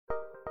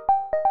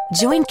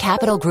Join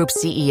Capital Group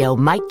CEO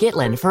Mike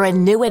Gitlin for a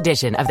new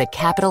edition of the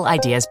Capital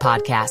Ideas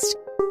Podcast.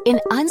 In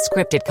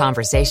unscripted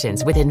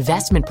conversations with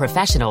investment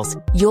professionals,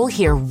 you'll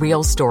hear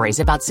real stories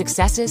about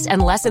successes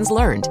and lessons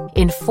learned,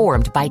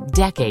 informed by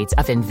decades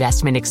of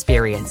investment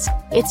experience.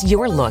 It's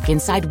your look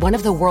inside one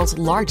of the world's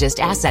largest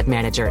asset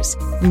managers.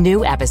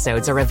 New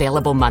episodes are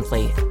available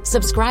monthly.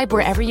 Subscribe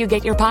wherever you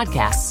get your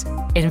podcasts.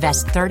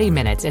 Invest 30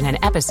 minutes in an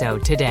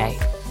episode today.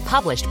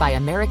 Published by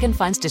American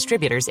Funds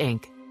Distributors,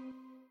 Inc.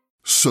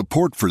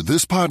 Support for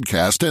this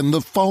podcast and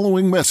the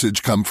following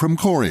message come from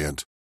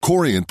Corient.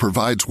 Corient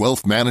provides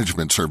wealth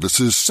management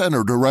services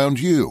centered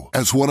around you.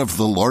 As one of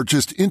the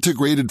largest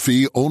integrated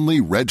fee-only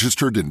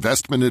registered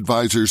investment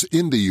advisors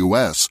in the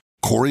U.S.,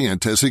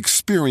 Corient has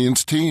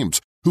experienced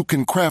teams who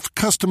can craft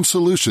custom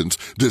solutions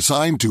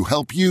designed to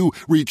help you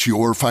reach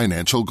your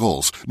financial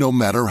goals, no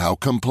matter how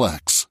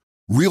complex.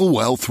 Real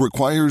wealth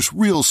requires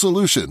real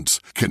solutions.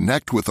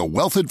 Connect with a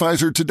wealth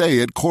advisor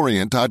today at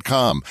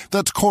Corient.com.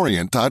 That's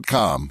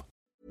Corient.com.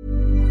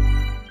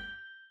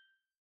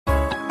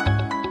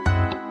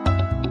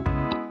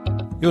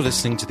 You're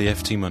listening to the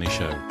FT Money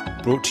Show,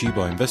 brought to you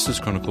by Investors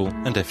Chronicle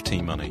and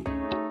FT Money.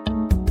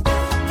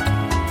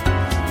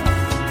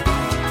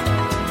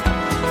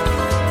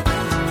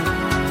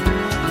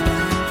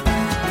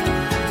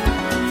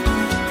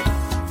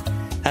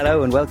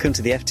 Hello and welcome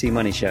to the FT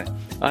Money Show.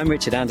 I'm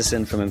Richard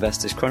Anderson from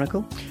Investors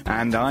Chronicle.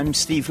 And I'm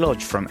Steve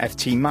Lodge from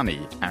FT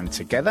Money. And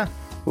together,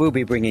 we'll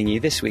be bringing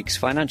you this week's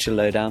financial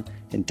lowdown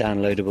in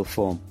downloadable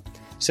form.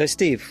 So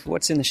Steve,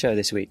 what's in the show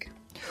this week?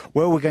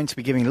 Well, we're going to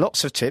be giving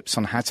lots of tips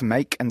on how to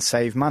make and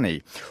save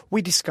money.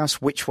 We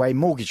discuss which way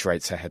mortgage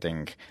rates are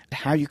heading,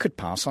 how you could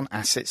pass on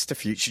assets to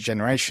future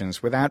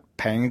generations without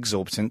paying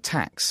exorbitant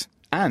tax,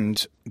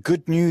 and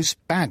good news,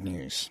 bad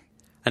news.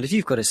 And if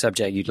you've got a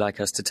subject you'd like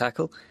us to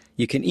tackle,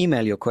 you can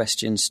email your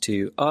questions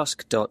to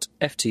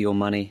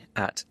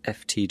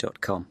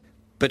ask.ftyourmoney@ft.com.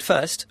 But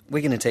first,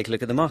 we're going to take a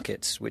look at the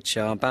markets, which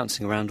are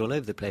bouncing around all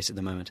over the place at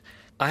the moment.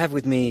 I have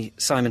with me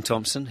Simon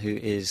Thompson, who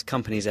is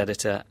company's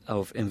editor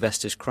of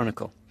Investors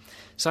Chronicle.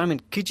 Simon,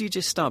 could you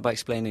just start by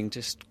explaining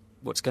just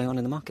what's going on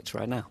in the markets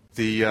right now?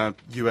 The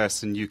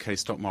US and UK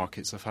stock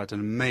markets have had an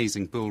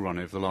amazing bull run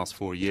over the last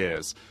 4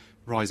 years,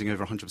 rising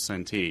over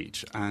 100%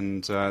 each,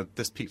 and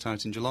this peaked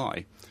out in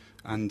July.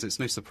 And it's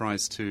no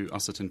surprise to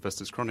us at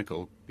Investors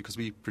Chronicle, because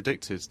we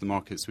predicted the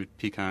markets would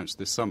peak out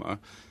this summer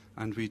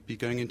and we'd be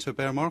going into a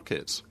bear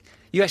market.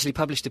 You actually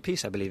published a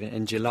piece, I believe,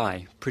 in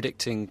July,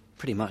 predicting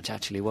pretty much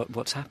actually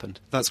what's happened.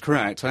 That's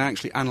correct. I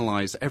actually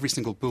analysed every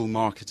single bull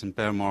market and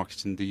bear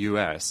market in the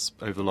US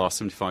over the last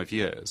 75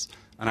 years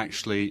and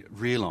actually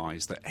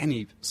realised that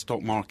any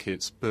stock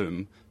market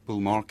boom,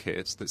 bull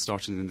market that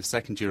started in the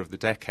second year of the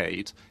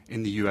decade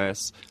in the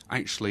US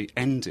actually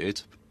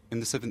ended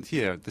in the seventh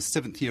year. The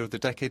seventh year of the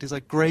decade is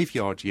a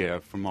graveyard year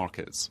for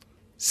markets.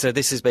 So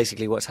this is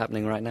basically what's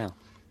happening right now?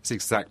 It's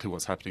exactly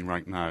what's happening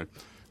right now.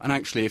 And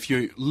actually, if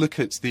you look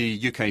at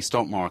the UK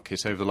stock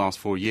market over the last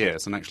 4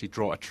 years and actually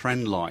draw a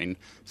trend line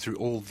through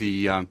all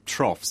the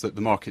troughs that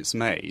the market's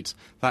made,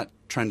 that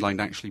trend line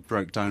actually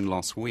broke down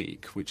last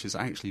week, which is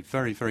actually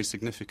very, very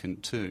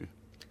significant too.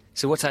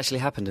 So what's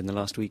actually happened in the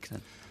last week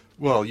then?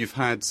 Well, you've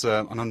had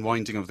an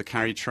unwinding of the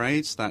carry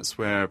trades. That's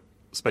where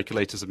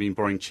speculators have been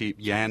borrowing cheap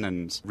yen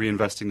and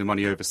reinvesting the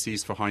money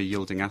overseas for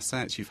high-yielding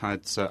assets. You've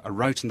had a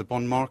rout in the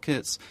bond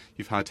markets.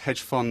 You've had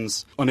hedge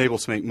funds unable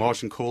to make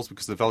margin calls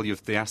because the value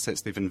of the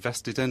assets they've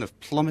invested in have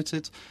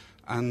plummeted.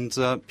 And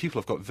people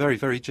have got very,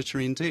 very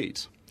jittery indeed.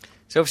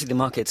 So obviously the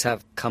markets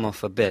have come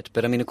off a bit.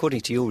 But, I mean,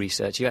 according to your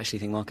research, you actually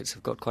think markets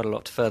have got quite a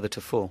lot further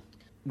to fall.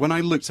 When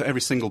I looked at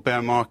every single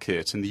bear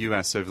market in the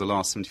US over the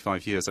last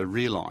 75 years, I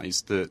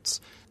realised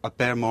that a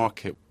bear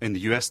market, in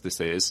the US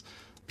this is,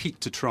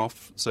 peak to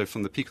trough, so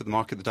from the peak of the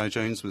market, the Dow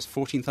Jones was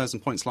 14,000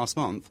 points last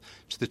month,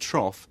 to the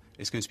trough,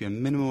 it's going to be a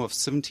minimum of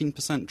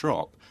 17%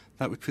 drop.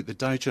 That would put the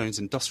Dow Jones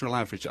Industrial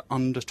Average at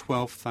under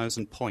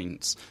 12,000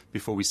 points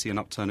before we see an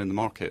upturn in the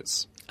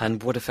markets.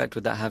 And what effect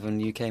would that have on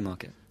the UK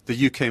market?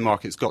 The UK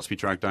market's got to be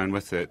dragged down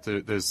with it.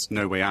 There's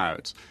no way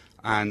out.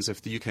 And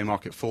if the UK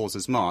market falls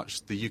as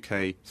much, the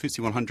UK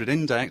FTSE 100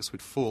 index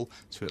would fall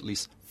to at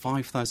least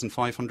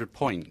 5,500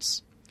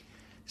 points.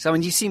 So,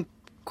 and you seem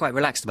quite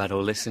relaxed about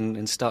all this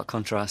in stark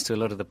contrast to a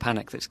lot of the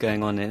panic that's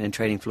going on in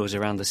trading floors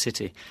around the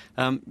city.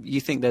 You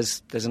think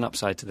there's an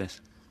upside to this?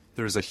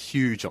 There is a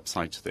huge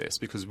upside to this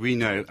because we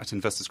know at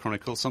Investors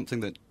Chronicle something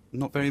that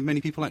not very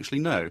many people actually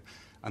know,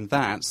 and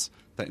that's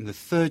that in the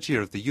third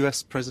year of the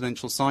US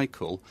presidential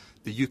cycle,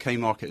 the UK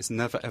market has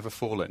never ever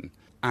fallen.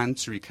 And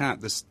to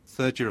recap, this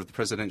third year of the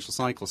presidential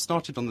cycle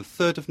started on the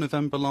 3rd of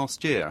November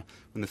last year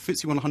when the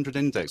FTSE 100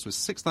 index was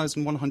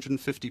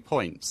 6,150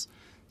 points.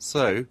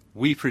 So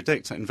we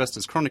predict at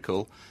Investors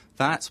Chronicle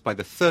that by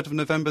the 3rd of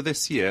November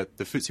this year,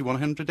 the FTSE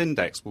 100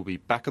 index will be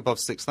back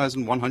above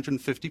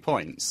 6,150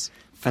 points.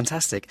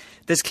 Fantastic.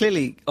 There's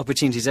clearly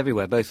opportunities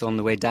everywhere, both on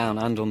the way down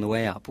and on the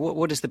way up.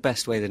 What is the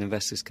best way that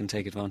investors can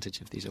take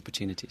advantage of these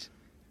opportunities?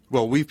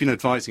 Well, we've been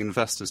advising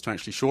investors to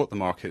actually short the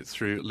market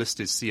through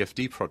listed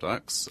CFD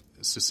products.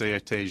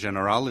 Société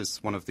Générale is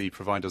one of the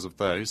providers of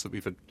those that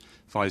we've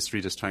advised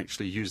readers to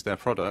actually use their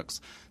products.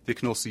 They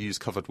can also use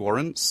covered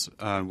warrants,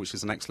 which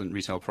is an excellent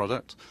retail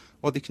product,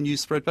 or they can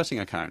use spread betting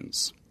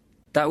accounts.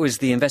 That was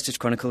the Investors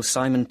Chronicle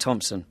Simon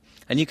Thompson.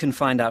 And you can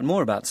find out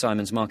more about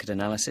Simon's market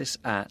analysis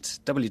at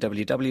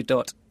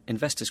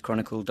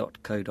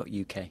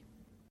www.investorschronicle.co.uk.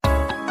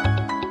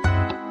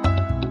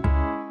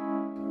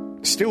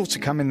 Still to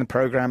come in the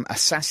programme, a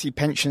sassy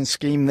pension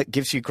scheme that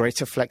gives you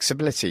greater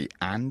flexibility,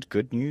 and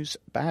good news,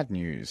 bad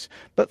news.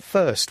 But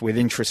first, with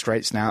interest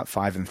rates now at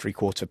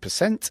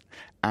 5.75%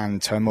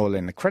 and turmoil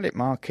in the credit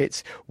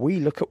markets, we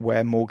look at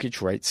where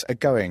mortgage rates are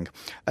going.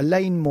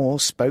 Elaine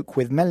Moore spoke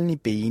with Melanie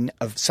Bean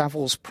of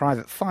Savills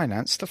Private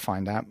Finance to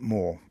find out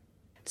more.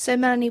 So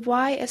Melanie,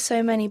 why are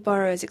so many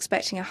borrowers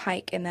expecting a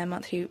hike in their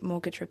monthly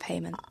mortgage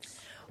repayments?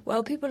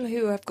 Well, people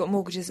who have got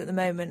mortgages at the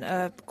moment,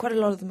 quite a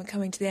lot of them are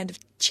coming to the end of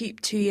cheap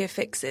 2-year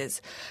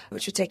fixes,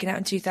 which were taken out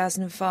in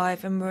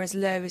 2005 and were as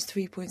low as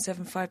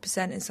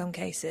 3.75% in some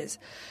cases.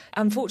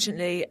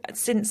 Unfortunately,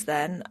 since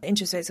then,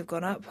 interest rates have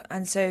gone up,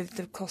 and so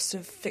the cost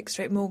of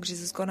fixed-rate mortgages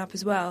has gone up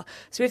as well.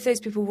 So if those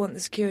people want the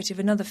security of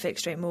another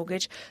fixed-rate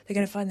mortgage, they're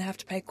going to find they have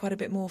to pay quite a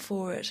bit more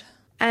for it.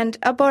 And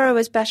are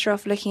borrowers better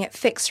off looking at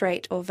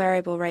fixed-rate or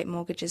variable-rate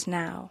mortgages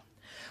now?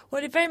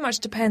 Well, it very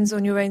much depends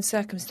on your own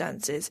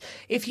circumstances.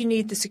 If you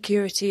need the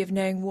security of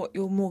knowing what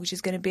your mortgage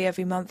is going to be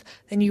every month,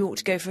 then you ought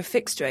to go for a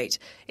fixed rate.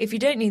 If you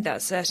don't need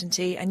that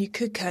certainty and you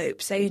could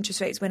cope, say interest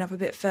rates went up a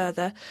bit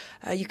further,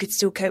 you could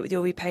still cope with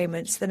your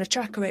repayments, then a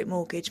tracker rate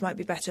mortgage might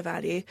be better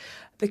value,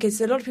 because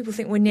a lot of people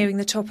think we're nearing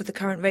the top of the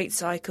current rate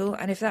cycle,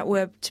 and if that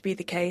were to be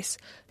the case,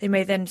 they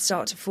may then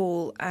start to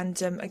fall, and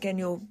again,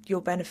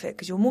 you'll benefit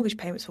because your mortgage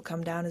payments will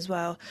come down as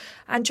well.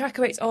 And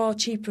tracker rates are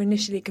cheaper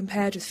initially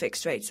compared with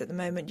fixed rates at the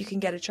moment. You can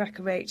get a tracker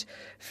rate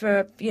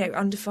for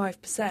under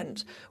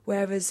 5%,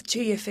 whereas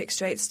 2-year fixed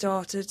rates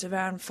start at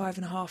around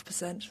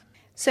 5.5%.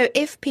 So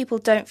if people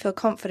don't feel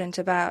confident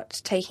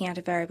about taking out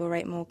a variable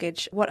rate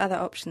mortgage, what other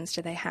options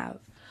do they have?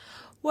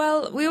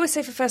 Well, we always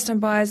say for first-time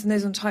buyers and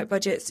those on tight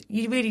budgets,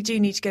 you really do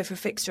need to go for a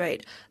fixed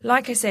rate.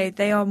 Like I say,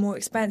 they are more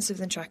expensive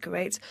than tracker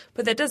rates,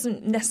 but that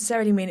doesn't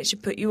necessarily mean it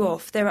should put you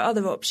off. There are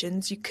other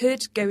options. You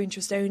could go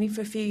interest-only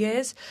for a few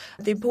years.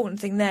 The important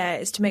thing there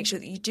is to make sure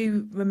that you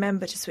do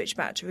remember to switch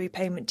back to a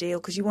repayment deal,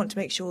 because you want to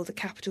make sure the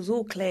capital's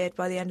all cleared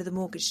by the end of the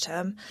mortgage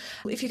term.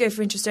 If you go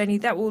for interest-only,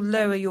 that will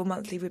lower your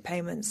monthly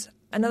repayments.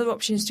 Another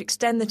option is to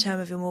extend the term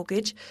of your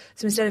mortgage.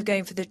 So instead of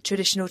going for the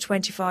traditional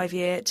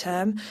 25-year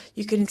term,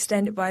 you can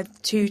extend it by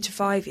 2 to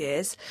 5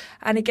 years.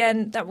 And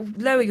again, that will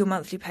lower your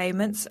monthly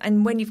payments.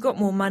 And when you've got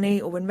more money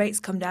or when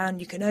rates come down,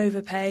 you can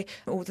overpay,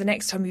 or the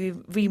next time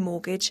you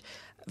remortgage,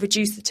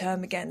 reduce the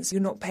term again, so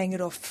you're not paying it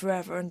off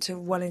forever until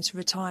well into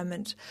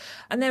retirement.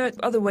 And there are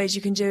other ways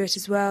you can do it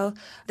as well.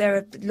 There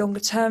are longer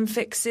term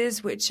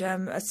fixes, which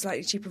are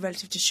slightly cheaper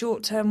relative to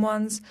short term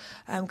ones,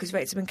 because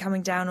rates have been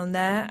coming down on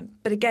there.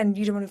 But again,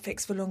 you don't want to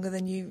fix for longer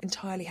than you're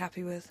entirely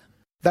happy with.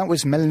 That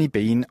was Melanie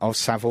Bean of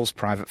Savills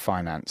Private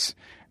Finance.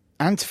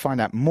 And to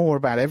find out more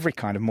about every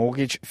kind of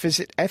mortgage,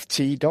 visit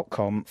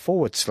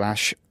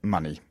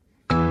ft.com/money.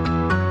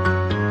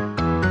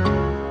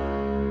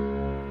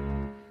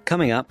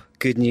 Coming up,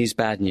 good news,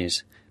 bad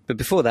news. But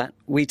before that,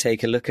 we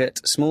take a look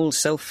at small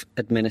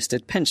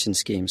self-administered pension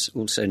schemes,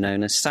 also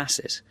known as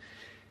SSASs.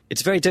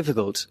 It's very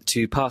difficult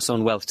to pass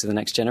on wealth to the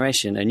next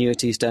generation.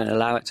 Annuities don't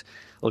allow it.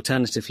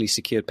 Alternatively,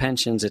 secured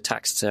pensions are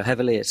taxed so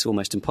heavily it's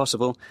almost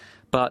impossible.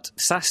 But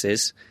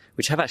SSASs,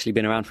 which have actually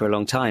been around for a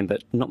long time,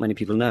 but not many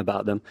people know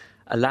about them,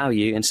 allow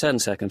you, in certain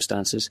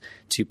circumstances,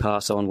 to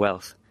pass on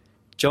wealth.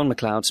 John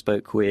McLeod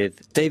spoke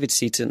with David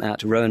Seaton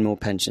at Rowan Moore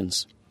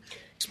Pensions.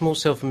 Small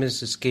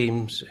self-administered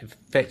schemes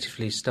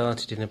effectively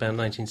started in about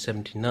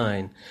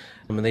 1979,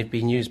 and they've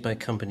been used by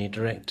company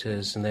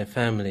directors and their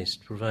families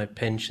to provide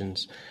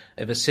pensions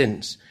ever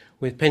since.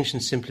 With pension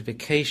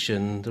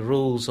simplification, the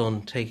rules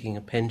on taking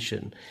a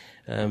pension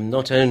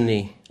not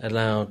only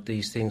allowed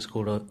these things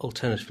called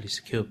alternatively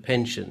secured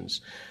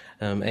pensions,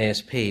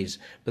 ASPs,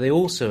 but they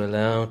also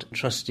allowed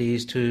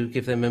trustees to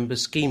give their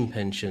members scheme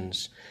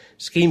pensions.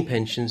 Scheme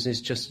pensions is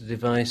just a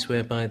device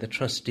whereby the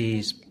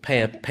trustees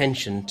pay a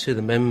pension to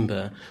the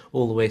member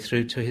all the way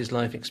through to his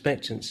life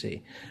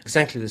expectancy.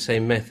 Exactly the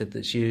same method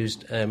that's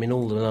used in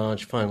all the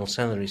large final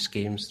salary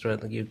schemes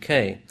throughout the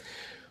UK.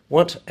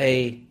 What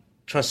a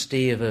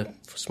trustee of a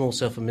small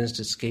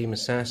self-administered scheme, a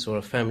SSAS or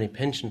a family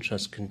pension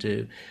trust can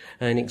do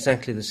in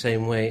exactly the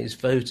same way is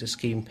vote a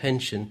scheme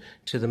pension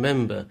to the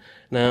member.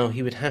 Now,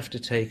 he would have to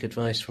take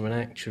advice from an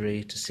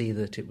actuary to see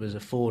that it was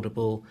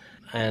affordable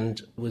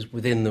and was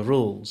within the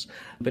rules.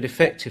 But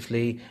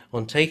effectively,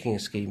 on taking a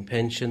scheme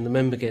pension, the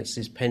member gets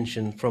his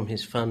pension from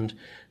his fund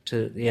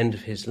to the end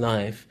of his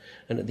life,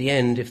 and at the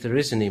end, if there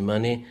is any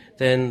money,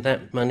 then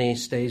that money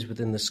stays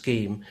within the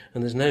scheme,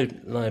 and there's no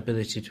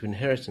liability to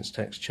inheritance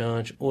tax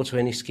charge or to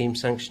any scheme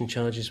sanction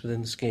charges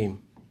within the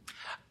scheme.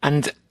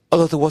 And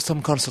although there was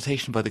some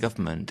consultation by the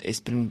government,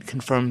 it's been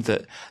confirmed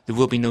that there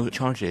will be no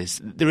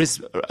charges. There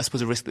is, I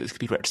suppose, a risk that this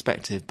could be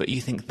retrospective, but you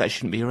think that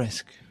shouldn't be a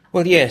risk?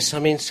 Well, yes. I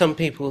mean, some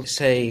people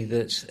say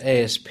that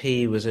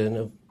ASP was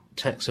a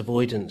tax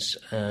avoidance,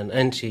 an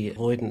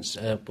anti-avoidance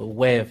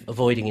way of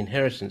avoiding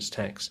inheritance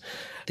tax.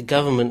 The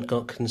government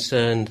got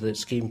concerned that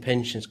scheme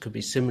pensions could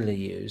be similarly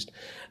used,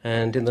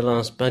 and in the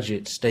last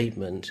budget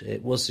statement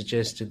it was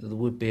suggested that there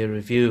would be a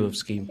review of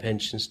scheme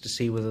pensions to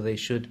see whether they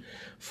should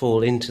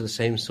fall into the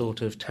same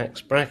sort of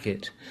tax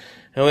bracket.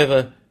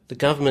 However, the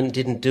government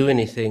didn't do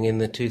anything in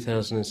the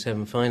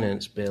 2007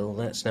 Finance Bill.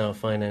 That's now a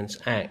Finance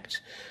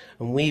Act.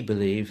 And we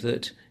believe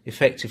that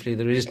effectively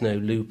there is no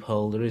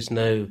loophole, there is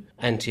no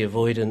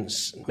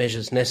anti-avoidance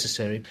measures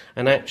necessary.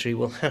 An actuary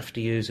will have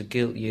to use a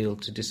gilt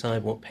yield to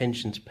decide what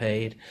pension's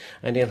paid,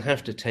 and he'll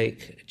have to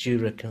take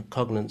due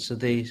cognizance of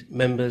the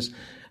members'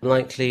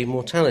 likely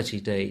mortality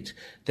date.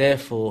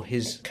 Therefore,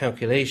 his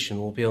calculation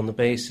will be on the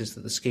basis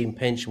that the scheme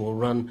pension will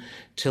run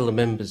till the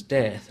member's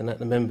death, and at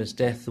the member's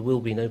death there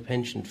will be no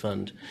pension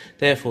fund.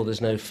 Therefore,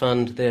 there's no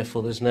fund,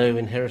 therefore there's no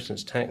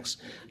inheritance tax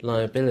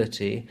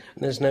liability,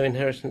 and there's no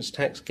inheritance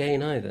tax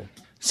gain either.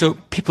 So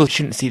people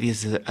shouldn't see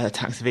this as a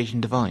tax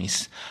evasion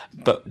device,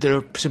 but there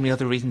are presumably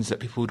other reasons that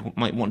people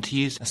might want to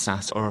use a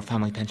SAS or a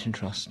family pension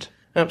trust.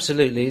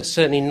 Absolutely. It's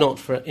certainly not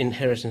for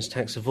inheritance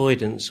tax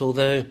avoidance,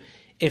 although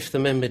if the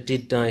member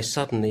did die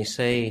suddenly,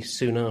 say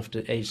soon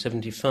after age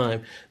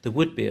 75, there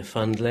would be a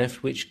fund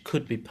left which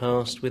could be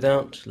passed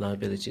without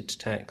liability to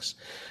tax.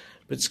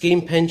 But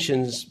scheme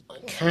pensions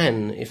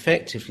can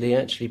effectively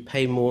actually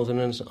pay more than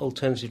an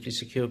alternatively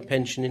secured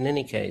pension in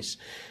any case.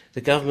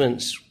 The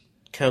government's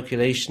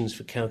calculations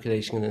for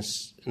calculating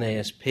an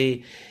ASP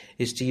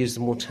is to use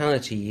the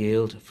mortality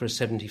yield for a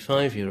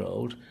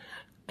 75-year-old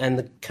and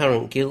the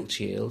current gilt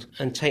yield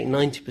and take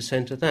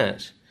 90% of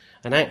that.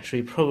 An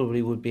actuary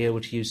probably would be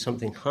able to use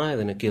something higher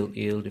than a gilt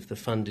yield if the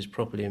fund is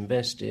properly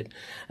invested,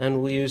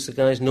 and will use the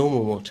guy's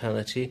normal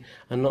mortality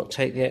and not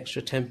take the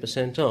extra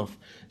 10% off.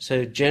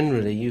 So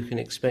generally you can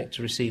expect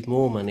to receive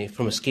more money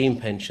from a scheme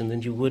pension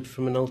than you would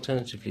from an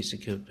alternatively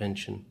secured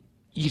pension.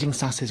 Using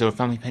SASs or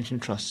family pension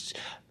trusts,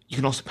 you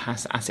can also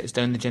pass assets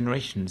down the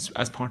generations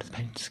as part of the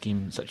pension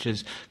scheme, such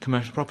as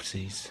commercial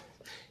properties.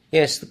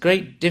 Yes, the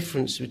great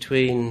difference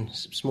between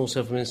small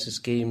self-administered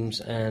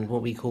schemes and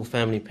what we call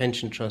family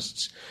pension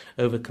trusts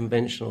over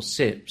conventional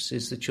SIPs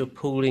is that you're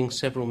pooling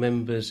several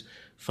members'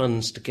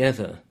 funds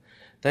together.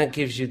 That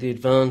gives you the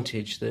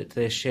advantage that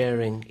they're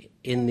sharing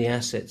in the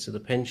assets of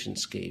the pension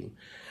scheme.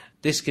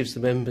 This gives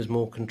the members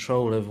more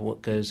control over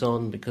what goes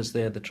on because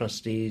they're the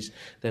trustees.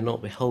 They're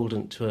not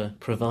beholden to a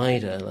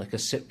provider like a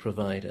SIP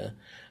provider.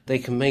 They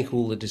can make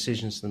all the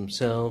decisions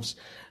themselves,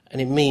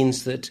 and it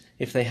means that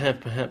if they have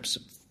perhaps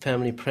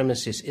family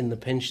premises in the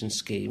pension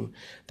scheme,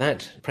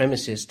 that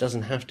premises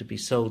doesn't have to be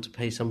sold to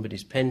pay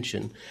somebody's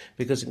pension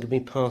because it can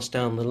be passed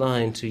down the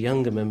line to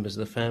younger members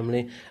of the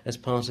family as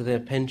part of their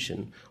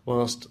pension,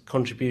 whilst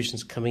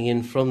contributions coming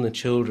in from the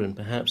children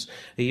perhaps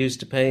are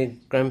used to pay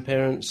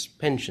grandparents'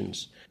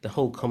 pensions. The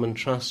whole common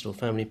trust or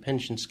family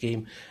pension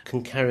scheme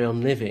can carry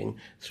on living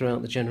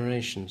throughout the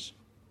generations.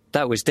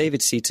 That was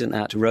David Seaton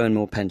at Rowan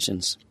Moore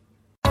Pensions.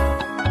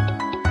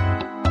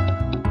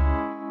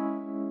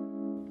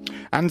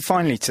 And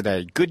finally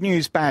today, good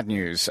news, bad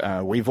news.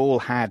 We've all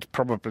had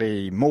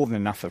probably more than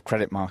enough of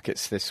credit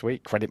markets this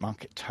week, credit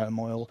market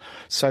turmoil.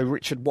 So,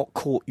 Richard, what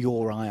caught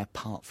your eye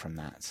apart from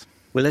that?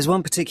 Well, there's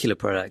one particular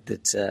product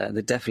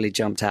that definitely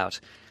jumped out.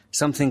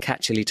 Something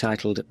catchily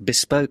titled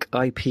Bespoke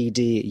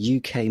IPD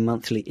UK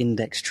Monthly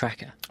Index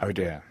Tracker. Oh,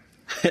 dear.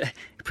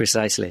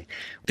 Precisely.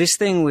 This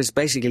thing was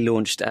basically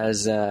launched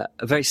as a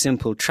very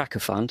simple tracker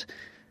fund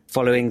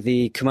following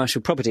the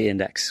Commercial Property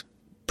Index.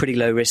 Pretty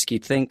low risk,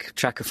 you'd think.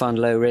 Tracker fund,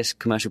 low risk.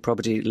 Commercial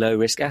property, low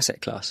risk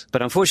asset class.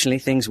 But unfortunately,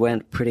 things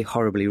went pretty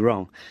horribly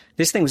wrong.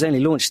 This thing was only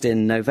launched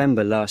in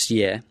November last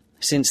year.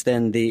 Since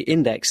then, the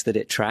index that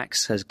it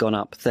tracks has gone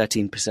up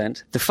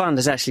 13%. The fund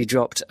has actually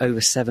dropped over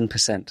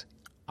 7%.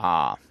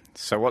 Ah,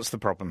 so what's the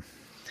problem?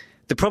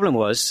 The problem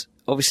was,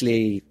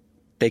 obviously,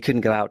 they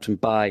couldn't go out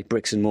and buy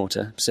bricks and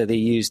mortar, so they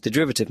used the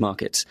derivative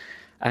markets.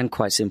 And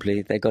quite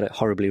simply, they got it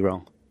horribly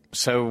wrong.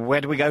 So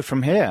where do we go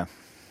from here?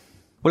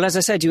 Well, as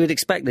I said, you would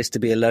expect this to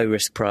be a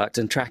low-risk product,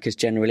 and trackers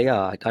generally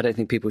are. I don't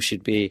think people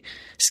should be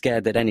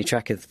scared that any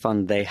tracker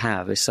fund they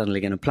have is suddenly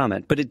going to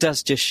plummet. But it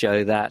does just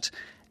show that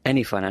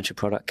any financial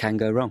product can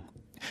go wrong.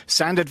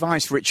 Sound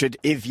advice, Richard,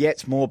 if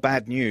yet more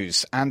bad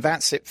news. And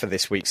that's it for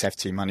this week's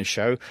FT Money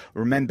Show.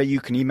 Remember, you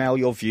can email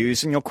your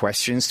views and your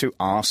questions to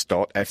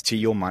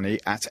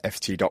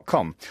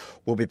ask.ftyourmoney@ft.com.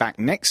 We'll be back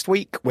next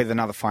week with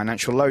another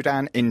financial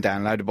lowdown in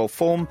downloadable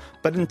form.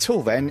 But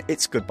until then,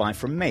 it's goodbye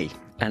from me.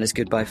 And it's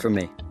goodbye from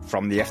me.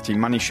 From the FT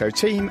Money Show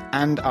team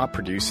and our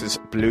producers,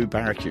 Blue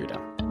Barracuda.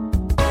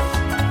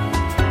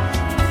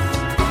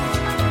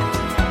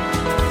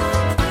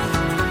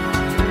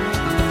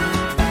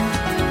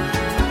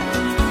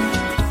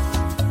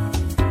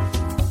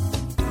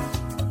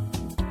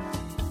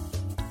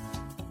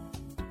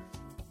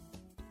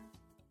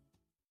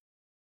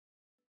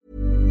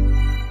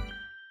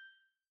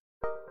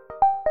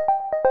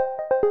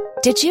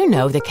 Did you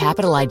know the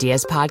Capital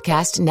Ideas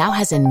podcast now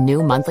has a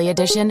new monthly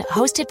edition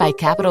hosted by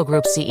Capital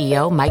Group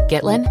CEO Mike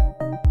Gitlin?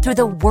 Through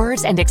the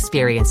words and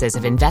experiences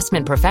of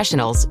investment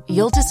professionals,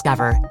 you'll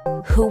discover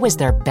who was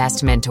their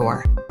best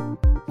mentor,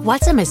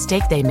 what's a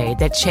mistake they made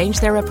that changed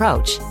their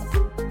approach,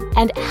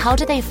 and how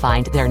do they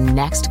find their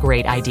next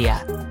great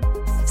idea.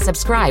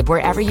 Subscribe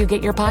wherever you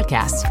get your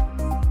podcasts.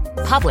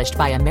 Published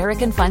by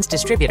American Funds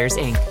Distributors,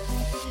 Inc.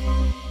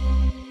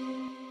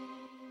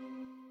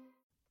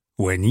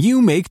 When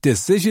you make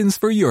decisions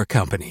for your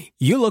company,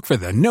 you look for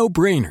the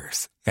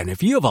no-brainers. And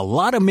if you have a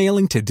lot of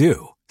mailing to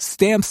do,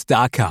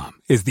 Stamps.com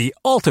is the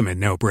ultimate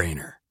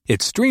no-brainer. It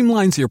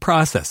streamlines your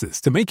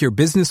processes to make your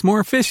business more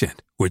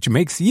efficient, which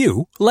makes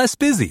you less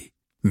busy.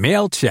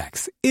 Mail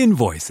checks,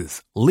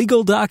 invoices,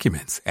 legal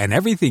documents, and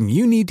everything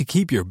you need to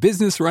keep your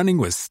business running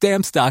with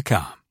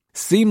Stamps.com.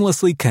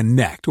 Seamlessly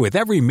connect with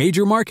every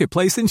major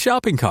marketplace and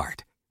shopping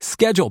cart.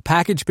 Schedule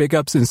package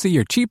pickups and see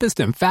your cheapest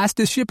and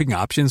fastest shipping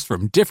options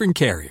from different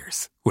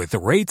carriers, with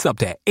rates up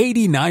to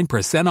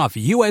 89% off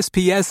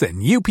USPS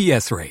and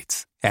UPS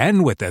rates.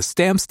 And with the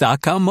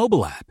Stamps.com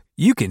mobile app,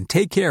 you can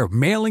take care of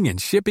mailing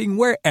and shipping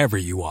wherever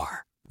you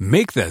are.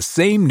 Make the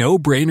same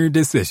no-brainer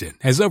decision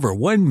as over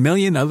 1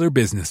 million other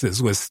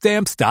businesses with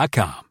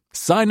Stamps.com.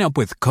 Sign up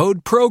with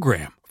code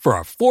PROGRAM for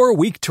a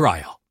 4-week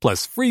trial,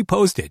 plus free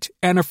postage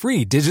and a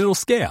free digital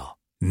scale.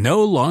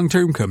 No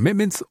long-term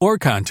commitments or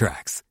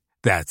contracts.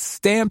 That's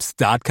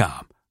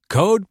Stamps.com.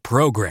 Code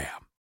PROGRAM.